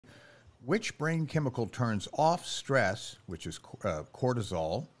Which brain chemical turns off stress, which is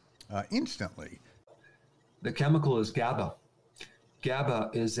cortisol, instantly? The chemical is GABA.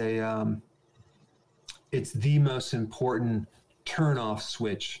 GABA is it's the most important turn-off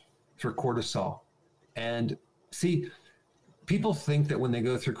switch for cortisol. And see, people think that when they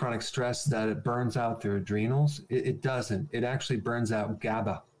go through chronic stress that it burns out their adrenals. It doesn't. It actually burns out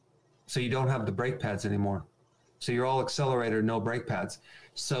GABA. So you don't have the brake pads anymore. So you're all accelerator, no brake pads.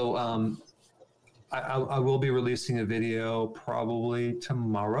 So I will be releasing a video probably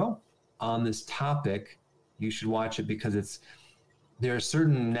tomorrow on this topic. You should watch it because there are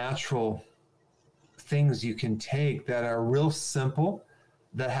certain natural things you can take that are real simple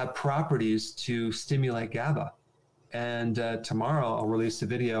that have properties to stimulate GABA. And tomorrow I'll release a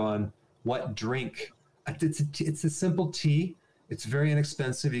video on what drink. It's a simple tea. It's very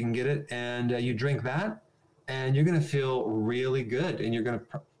inexpensive. You can get it, and you drink that, and you're going to feel really good. And you're going to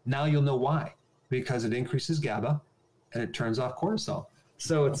now you'll know why, because it increases GABA and it turns off cortisol.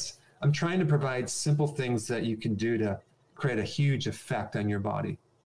 So I'm trying to provide simple things that you can do to create a huge effect on your body.